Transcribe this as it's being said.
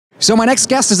So my next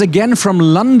guest is again from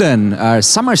London,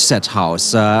 Somerset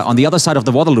House, on the other side of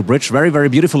the Waterloo Bridge. Very, very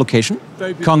beautiful location.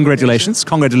 Very beautiful Congratulations, location.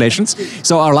 congratulations.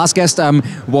 So our last guest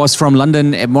was from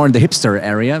London, more in the hipster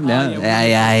area.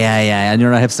 Yeah, and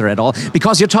you're not a hipster at all.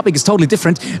 Because your topic is totally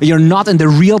different. You're not in the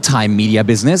real-time media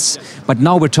business, but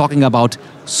now we're talking about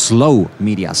slow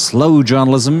media, slow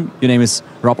journalism. Your name is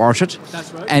Rob Orchard.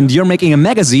 That's right. And you're making a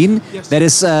magazine Yes. that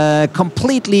is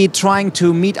completely trying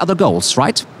to meet other goals,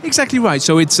 right? Exactly right.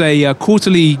 So it's a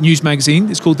quarterly news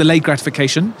magazine. It's called Delayed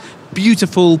Gratification.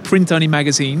 Beautiful print-only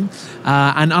magazine.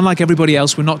 And unlike everybody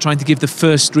else, we're not trying to give the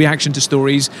first reaction to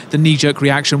stories, the knee-jerk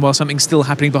reaction while something's still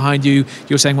happening behind you,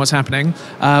 you're saying what's happening.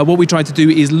 What we try to do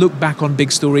is look back on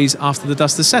big stories after the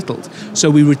dust has settled. So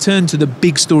we return to the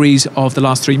big stories of the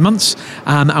last 3 months,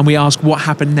 and we ask what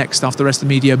happened next after the rest of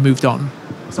the media moved on.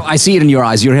 So I see it in your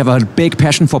eyes. You have a big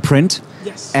passion for print.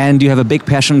 Yes. And you have a big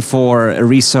passion for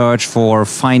research, for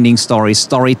finding stories,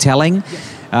 storytelling.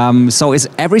 Yes. So is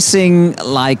everything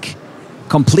like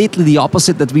completely the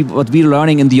opposite that what we're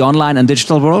learning in the online and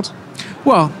digital world?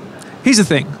 Well, here's the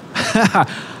thing.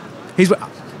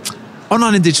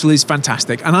 Online and digital is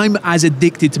fantastic, and I'm as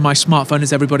addicted to my smartphone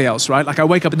as everybody else, right? Like I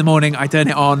wake up in the morning, I turn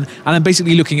it on, and I'm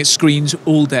basically looking at screens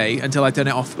all day until I turn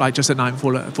it off, like just at night and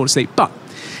fall asleep. But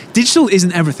digital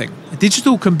isn't everything.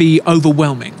 Digital can be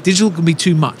overwhelming. Digital can be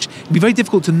too much. It can be very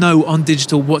difficult to know on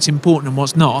digital what's important and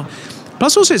what's not.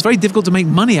 Plus also it's very difficult to make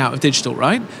money out of digital,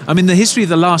 right? I mean, the history of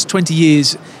the last 20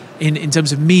 years in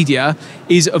terms of media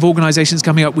is of organizations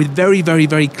coming up with very, very,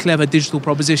 very clever digital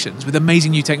propositions with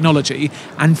amazing new technology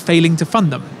and failing to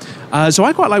fund them. So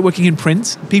I quite like working in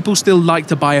print. People still like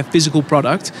to buy a physical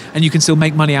product and you can still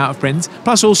make money out of print.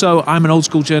 Plus also, I'm an old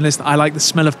school journalist. I like the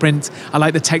smell of print. I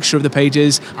like the texture of the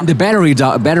pages. And the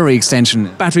battery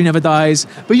extension. Battery never dies.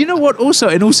 But you know what? Also,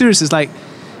 in all seriousness, like,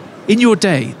 in your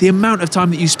day, the amount of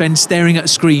time that you spend staring at a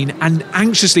screen and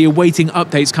anxiously awaiting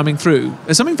updates coming through,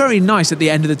 there's something very nice at the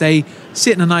end of the day.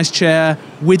 Sit in a nice chair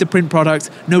with a print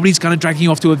product. Nobody's kind of dragging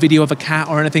you off to a video of a cat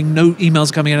or anything. No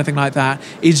emails coming, anything like that.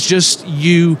 It's just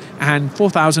you and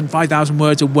 4,000, 5,000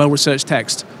 words of well-researched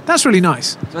text. That's really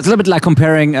nice. So it's a little bit like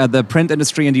comparing the print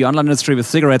industry and the online industry with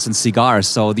cigarettes and cigars.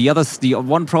 So the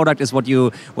one product is what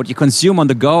you consume on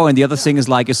the go, and the other thing is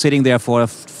like you're sitting there for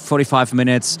 45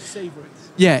 minutes.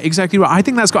 Yeah, exactly right. I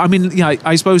think that's got, I mean, yeah,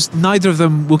 I suppose neither of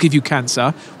them will give you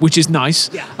cancer, which is nice.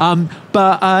 Yeah.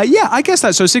 Yeah, I guess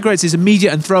that. So cigarettes is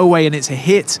immediate and throwaway and it's a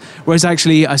hit, whereas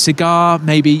actually a cigar,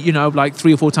 maybe, like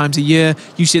 3 or 4 times a year,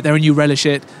 you sit there and you relish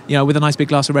it, with a nice big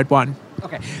glass of red wine.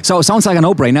 Okay, so it sounds like a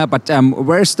no-brainer, but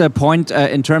where's the point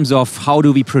in terms of how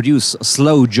do we produce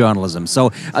slow journalism?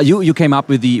 So you came up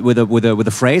with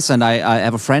the phrase, and I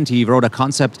have a friend. He wrote a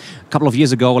concept a couple of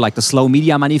years ago, like the Slow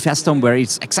Media Manifesto, where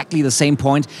it's exactly the same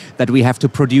point that we have to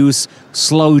produce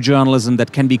slow journalism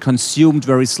that can be consumed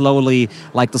very slowly,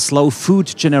 like the slow food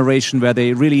generation, where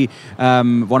they really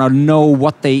want to know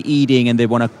what they're eating and they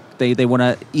want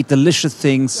to eat delicious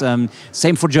things.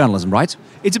 Same for journalism, right?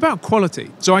 It's about quality.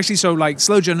 So actually,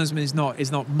 slow journalism is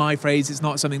not my phrase. It's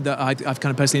not something that I've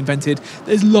kind of personally invented.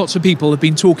 There's lots of people who have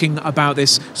been talking about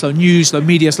this slow news, slow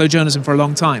media, slow journalism for a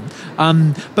long time.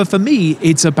 But for me,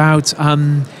 it's about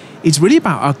it's really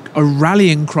about a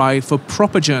rallying cry for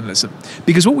proper journalism.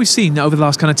 Because what we've seen over the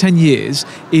last kind of 10 years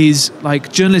is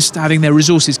like journalists having their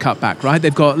resources cut back, right?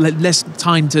 They've got less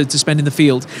time to spend in the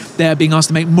field. They're being asked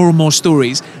to make more and more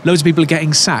stories. Loads of people are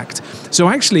getting sacked. So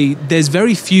actually, there's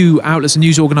very few outlets and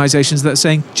news organizations that are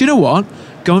saying, do you know what?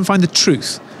 Go and find the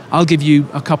truth. I'll give you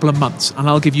a couple of months and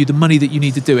I'll give you the money that you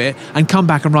need to do it and come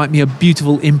back and write me a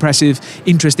beautiful, impressive,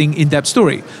 interesting, in-depth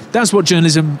story. That's what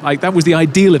journalism, that was the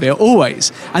ideal of it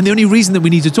always. And the only reason that we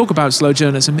need to talk about slow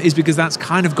journalism is because that's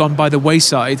kind of gone by the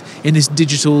wayside in this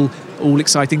digital,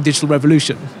 all-exciting digital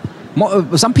revolution.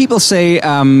 Some people say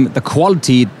the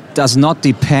quality does not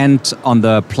depend on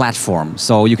the platform.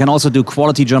 So you can also do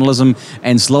quality journalism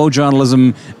and slow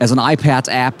journalism as an iPad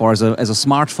app or as a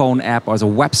smartphone app or as a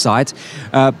website.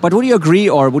 But would you agree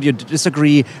or would you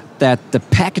disagree that the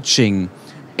packaging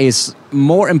is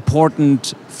more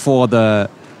important for the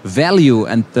value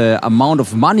and the amount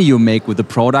of money you make with the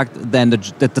product than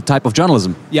the type of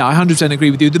journalism? Yeah, I 100% agree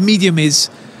with you. The medium is,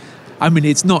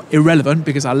 it's not irrelevant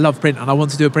because I love print and I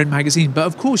want to do a print magazine. But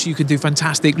of course, you can do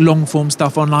fantastic long-form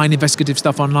stuff online, investigative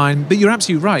stuff online. But you're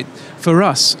absolutely right. For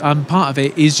us, part of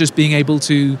it is just being able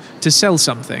to sell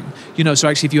something. So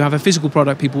actually, if you have a physical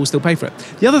product, people will still pay for it.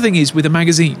 The other thing is with a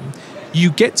magazine,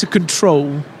 you get to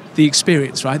control the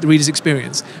experience, right? The reader's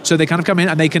experience. So they kind of come in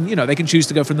and they can, they can choose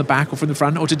to go from the back or from the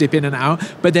front or to dip in and out,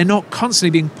 but they're not constantly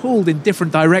being pulled in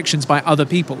different directions by other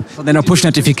people. So there are no push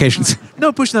notifications.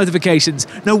 No push notifications,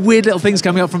 no weird little things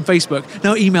coming up from Facebook,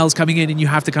 no emails coming in and you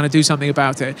have to kind of do something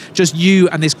about it. Just you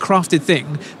and this crafted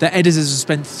thing that editors have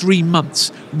spent 3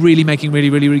 months really making really,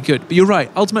 really, really good. But you're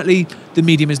right, ultimately the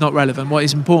medium is not relevant. What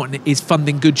is important is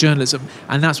funding good journalism,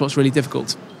 and that's what's really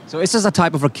difficult. So is this a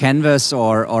type of a canvas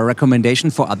or recommendation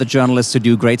for other journalists to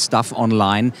do great stuff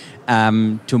online,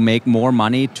 to make more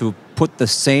money, to put the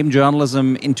same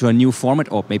journalism into a new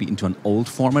format or maybe into an old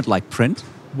format like print?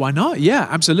 Why not? Yeah,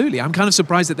 absolutely. I'm kind of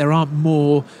surprised that there aren't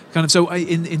more kind of... So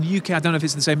in the UK, I don't know if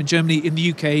it's the same in Germany, in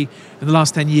the UK, in the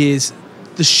last 10 years,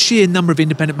 the sheer number of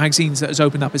independent magazines that has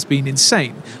opened up has been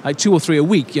insane. Like 2 or 3 a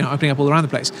week, opening up all around the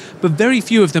place. But very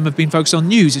few of them have been focused on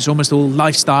news. It's almost all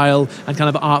lifestyle and kind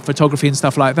of art, photography and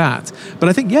stuff like that. But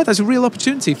I think, yeah, there's a real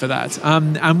opportunity for that.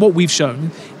 And what we've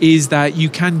shown is that you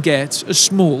can get a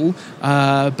small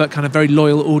but kind of very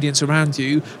loyal audience around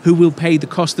you who will pay the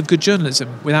cost of good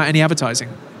journalism without any advertising.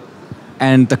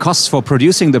 And the costs for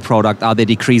producing the product, are they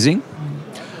decreasing?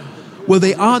 Well,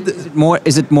 they are.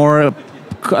 Is it more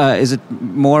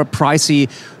pricey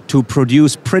to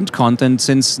produce print content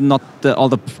since not all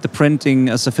the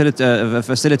printing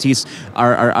facilities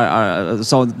are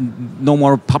so no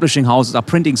more publishing houses are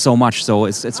printing so much, so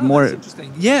it's more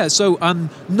interesting. Yeah, so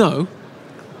no,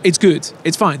 it's good,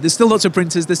 it's fine. There's still lots of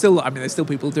printers, there's still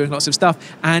people doing lots of stuff,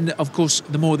 and of course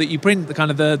the more that you print,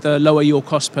 the lower your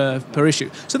cost per issue,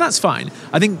 so that's fine.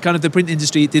 I think kind of the print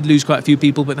industry did lose quite a few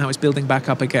people, but now it's building back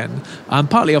up again,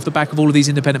 partly off the back of all of these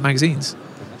independent magazines.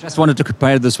 Just wanted to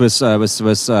compare this with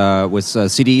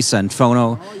CDs and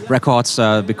phono records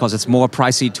because it's more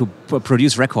pricey to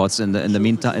produce records in the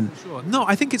meantime. Sure. No,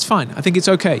 I think it's fine. I think it's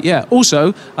okay. Yeah.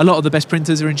 Also, a lot of the best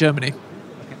printers are in Germany.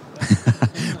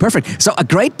 Perfect. So a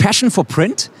great passion for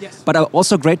print, yes, but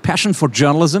also great passion for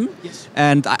journalism. Yes.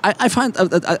 And I find,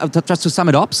 just to sum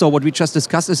it up, so what we just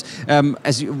discussed is,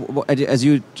 as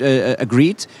you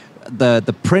agreed,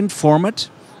 the print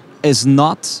format is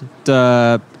not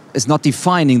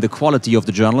defining the quality of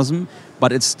the journalism,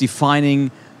 but it's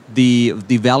defining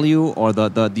the value or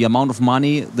the amount of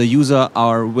money the user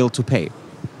are willing to pay.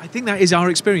 I think that is our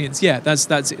experience. Yeah,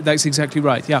 that's exactly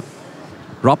right. Yeah.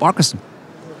 Rob Arkerson,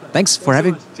 thanks for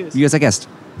having me as a guest.